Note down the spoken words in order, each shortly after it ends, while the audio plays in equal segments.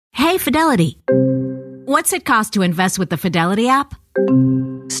Hey, Fidelity. What's it cost to invest with the Fidelity app?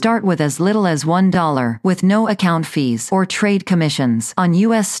 Start with as little as $1 with no account fees or trade commissions on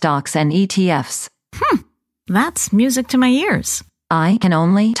U.S. stocks and ETFs. That's music to my ears. I can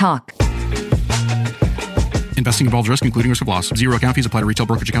only talk. Investing involves risk, including risk of loss. Zero account fees apply to retail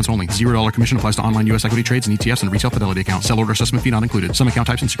brokerage accounts only. $0 commission applies to online U.S. equity trades and ETFs and retail Fidelity accounts. Sell order assessment fee not included. Some account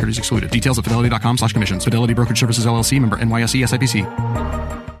types and securities excluded. Details at fidelity.com/commissions. Fidelity Brokerage Services, LLC, member NYSE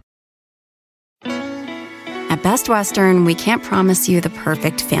SIPC. At Best Western, we can't promise you the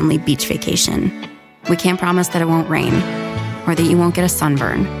perfect family beach vacation. We can't promise that it won't rain, or that you won't get a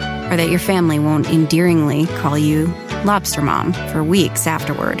sunburn, or that your family won't endearingly call you Lobster Mom for weeks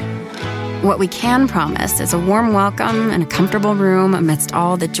afterward. What we can promise is a warm welcome and a comfortable room amidst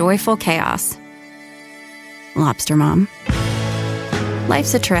all the joyful chaos. Lobster Mom.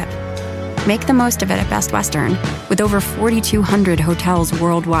 Life's a trip. Make the most of it at Best Western, with over 4,200 hotels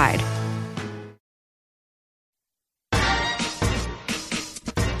worldwide.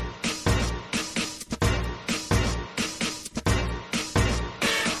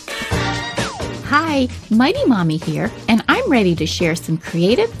 Hi, Mighty Mommy here, and I'm ready to share some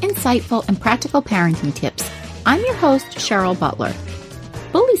creative, insightful, and practical parenting tips. I'm your host, Cheryl Butler.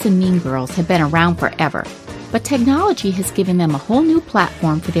 Bullies and mean girls have been around forever, but technology has given them a whole new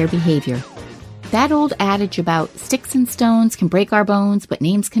platform for their behavior. That old adage about sticks and stones can break our bones, but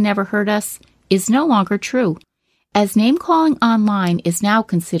names can never hurt us is no longer true, as name-calling online is now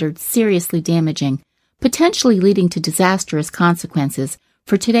considered seriously damaging, potentially leading to disastrous consequences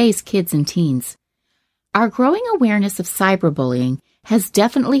for today's kids and teens. Our growing awareness of cyberbullying has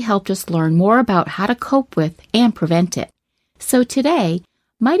definitely helped us learn more about how to cope with and prevent it. So today,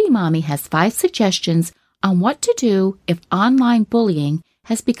 Mighty Mommy has 5 suggestions on what to do if online bullying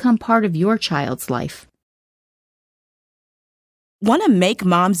has become part of your child's life. Want to make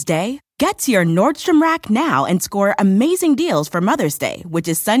Mom's day? Get to your Nordstrom Rack now and score amazing deals for Mother's Day, which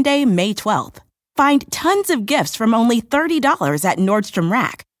is Sunday, May 12th. Find tons of gifts from only $30 at Nordstrom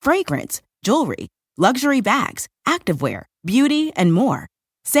Rack. Fragrance, jewelry, luxury bags, activewear, beauty, and more.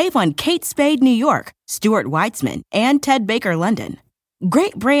 Save on Kate Spade New York, Stuart Weitzman, and Ted Baker London.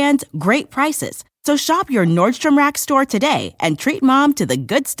 Great brands, great prices. So shop your Nordstrom Rack store today and treat Mom to the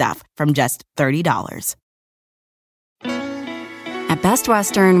good stuff from just $30. At Best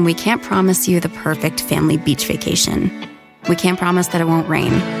Western, we can't promise you the perfect family beach vacation. We can't promise that it won't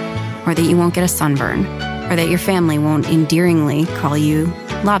rain, or that you won't get a sunburn, or that your family won't endearingly call you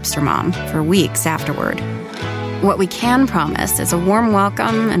Lobster Mom for weeks afterward. What we can promise is a warm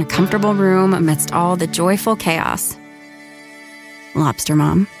welcome and a comfortable room amidst all the joyful chaos. Lobster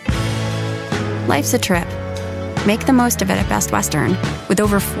Mom. Life's a trip. Make the most of it at Best Western, with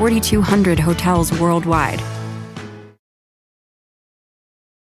over 4,200 hotels worldwide.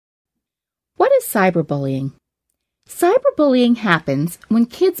 What is cyberbullying? Cyberbullying happens when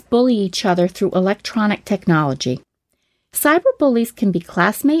kids bully each other through electronic technology. Cyberbullies can be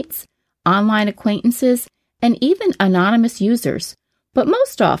classmates, online acquaintances, and even anonymous users, but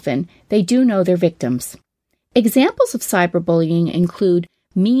most often they do know their victims. Examples of cyberbullying include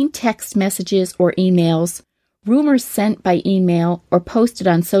mean text messages or emails, rumors sent by email or posted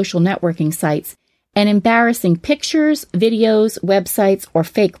on social networking sites, and embarrassing pictures, videos, websites, or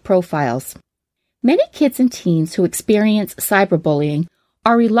fake profiles. Many kids and teens who experience cyberbullying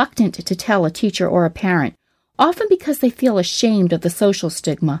are reluctant to tell a teacher or a parent, often because they feel ashamed of the social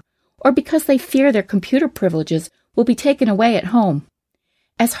stigma, or because they fear their computer privileges will be taken away at home.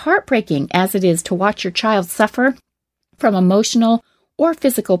 As heartbreaking as it is to watch your child suffer from emotional or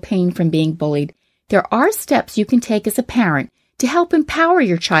physical pain from being bullied, there are steps you can take as a parent to help empower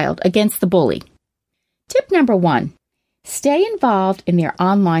your child against the bully. Tip number 1, stay involved in their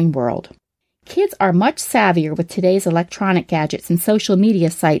online world. Kids are much savvier with today's electronic gadgets and social media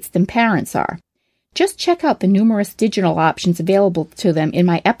sites than parents are. Just check out the numerous digital options available to them in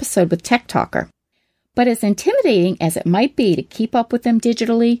my episode with Tech Talker. But as intimidating as it might be to keep up with them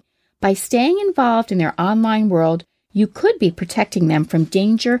digitally, by staying involved in their online world, you could be protecting them from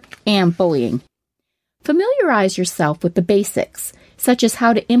danger and bullying. Familiarize yourself with the basics, such as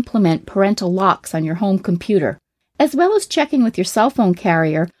how to implement parental locks on your home computer, as well as checking with your cell phone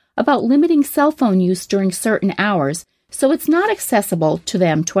carrier about limiting cell phone use during certain hours so it's not accessible to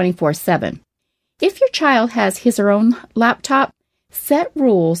them 24/7. If your child has his or her own laptop, set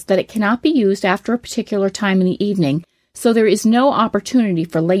rules that it cannot be used after a particular time in the evening so there is no opportunity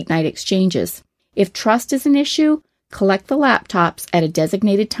for late-night exchanges. If trust is an issue, collect the laptops at a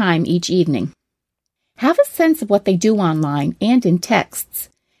designated time each evening. Have a sense of what they do online and in texts.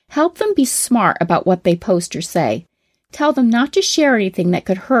 Help them be smart about what they post or say. Tell them not to share anything that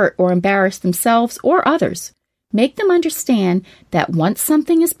could hurt or embarrass themselves or others. Make them understand that once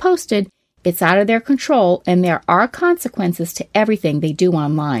something is posted, it's out of their control and there are consequences to everything they do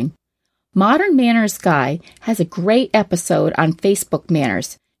online. Modern Manners Guy has a great episode on Facebook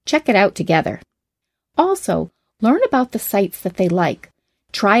manners. Check it out together. Also, learn about the sites that they like.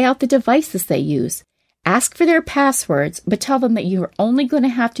 Try out the devices they use. Ask for their passwords, but tell them that you are only going to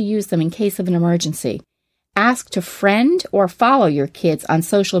have to use them in case of an emergency. Ask to friend or follow your kids on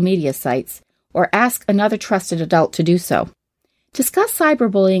social media sites, or ask another trusted adult to do so. Discuss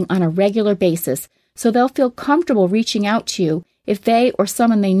cyberbullying on a regular basis so they'll feel comfortable reaching out to you if they or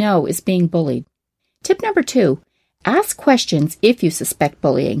someone they know is being bullied. Tip number 2, ask questions if you suspect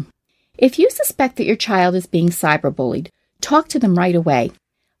bullying. If you suspect that your child is being cyberbullied, talk to them right away.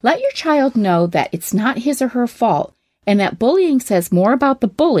 Let your child know that it's not his or her fault and that bullying says more about the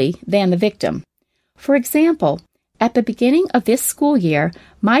bully than the victim. For example, at the beginning of this school year,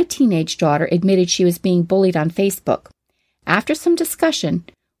 my teenage daughter admitted she was being bullied on Facebook. After some discussion,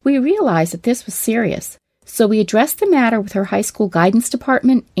 we realized that this was serious, so we addressed the matter with her high school guidance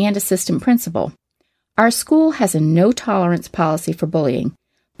department and assistant principal. Our school has a no-tolerance policy for bullying,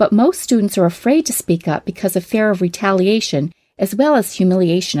 but most students are afraid to speak up because of fear of retaliation as well as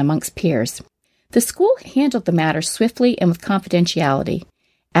humiliation amongst peers. The school handled the matter swiftly and with confidentiality.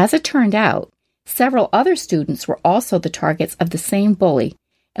 As it turned out, several other students were also the targets of the same bully,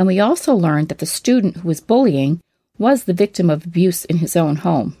 and we also learned that the student who was bullying was the victim of abuse in his own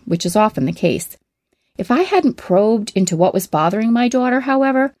home, which is often the case. If I hadn't probed into what was bothering my daughter,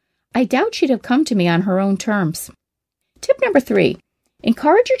 however, I doubt she'd have come to me on her own terms. Tip number 3,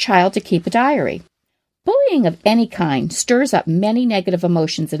 encourage your child to keep a diary. Bullying of any kind stirs up many negative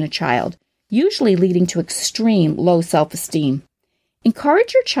emotions in a child, usually leading to extreme low self-esteem.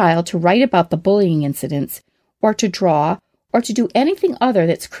 Encourage your child to write about the bullying incidents, or to draw, or to do anything other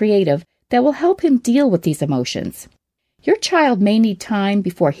that's creative that will help him deal with these emotions. Your child may need time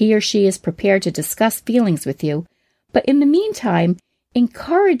before he or she is prepared to discuss feelings with you, but in the meantime,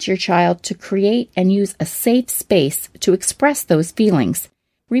 encourage your child to create and use a safe space to express those feelings.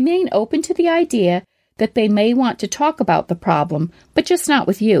 Remain open to the idea that they may want to talk about the problem, but just not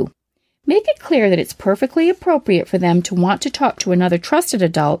with you. Make it clear that it's perfectly appropriate for them to want to talk to another trusted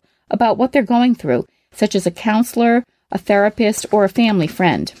adult about what they're going through, such as a counselor, a therapist, or a family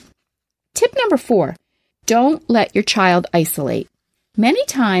friend. Tip number 4, don't let your child isolate. Many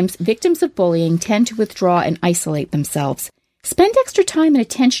times, victims of bullying tend to withdraw and isolate themselves. Spend extra time and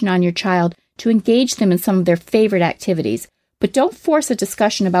attention on your child to engage them in some of their favorite activities, but don't force a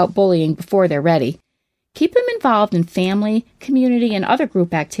discussion about bullying before they're ready. Keep them involved in family, community, and other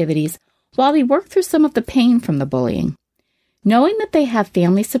group activities while they work through some of the pain from the bullying. Knowing that they have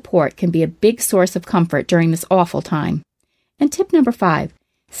family support can be a big source of comfort during this awful time. And tip number 5,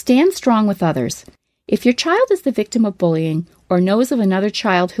 stand strong with others. If your child is the victim of bullying or knows of another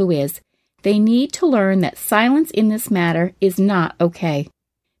child who is, they need to learn that silence in this matter is not okay.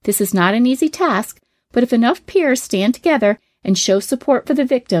 This is not an easy task, but if enough peers stand together and show support for the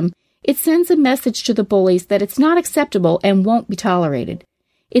victim, it sends a message to the bullies that it's not acceptable and won't be tolerated.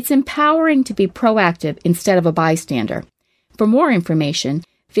 It's empowering to be proactive instead of a bystander. For more information,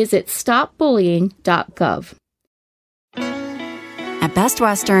 visit stopbullying.gov. At Best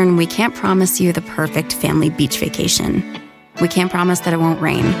Western, we can't promise you the perfect family beach vacation. We can't promise that it won't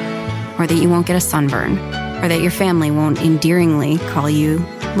rain, or that you won't get a sunburn, or that your family won't endearingly call you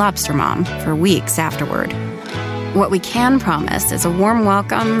Lobster Mom for weeks afterward. What we can promise is a warm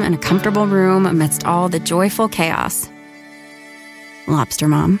welcome and a comfortable room amidst all the joyful chaos. Lobster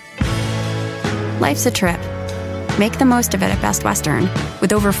Mom. Life's a trip. Make the most of it at Best Western,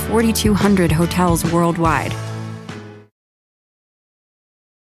 with over 4,200 hotels worldwide.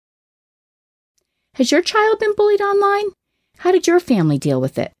 Has your child been bullied online? How did your family deal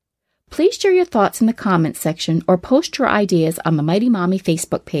with it? Please share your thoughts in the comments section or post your ideas on the Mighty Mommy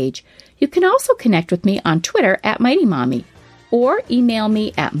Facebook page. You can also connect with me on Twitter at Mighty Mommy or email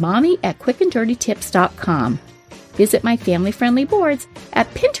me at mommy@quickanddirtytips.com. Visit my family-friendly boards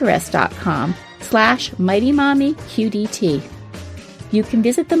at pinterest.com/MightyMommyQDT. You can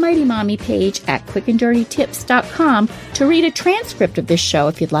visit the Mighty Mommy page at quickanddirtytips.com to read a transcript of this show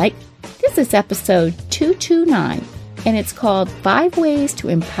if you'd like. This is episode 229, and it's called 5 Ways to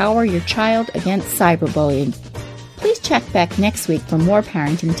Empower Your Child Against Cyberbullying. Please check back next week for more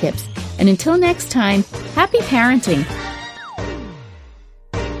parenting tips. And until next time, happy parenting!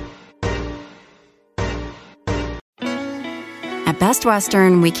 At Best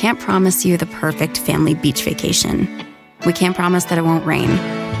Western, we can't promise you the perfect family beach vacation. We can't promise that it won't rain,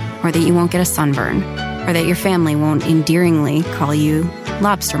 or that you won't get a sunburn, or that your family won't endearingly call you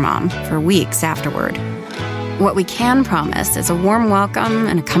Lobster Mom for weeks afterward. What we can promise is a warm welcome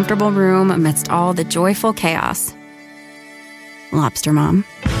and a comfortable room amidst all the joyful chaos. Lobster Mom.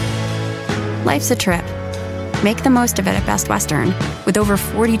 Life's a trip. Make the most of it at Best Western, with over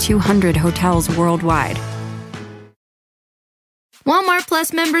 4,200 hotels worldwide. Walmart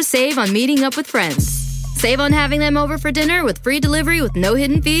Plus members save on meeting up with friends. Save on having them over for dinner with free delivery with no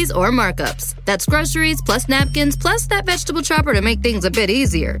hidden fees or markups. That's groceries, plus napkins, plus that vegetable chopper to make things a bit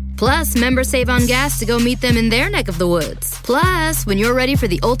easier. Plus, members save on gas to go meet them in their neck of the woods. Plus, when you're ready for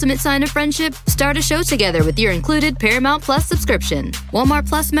the ultimate sign of friendship, start a show together with your included Paramount Plus subscription. Walmart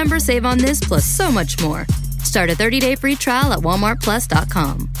Plus members save on this plus so much more. Start a 30-day free trial at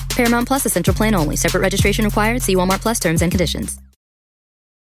walmartplus.com. Paramount Plus Essential Plan only. Separate registration required. See Walmart Plus terms and conditions.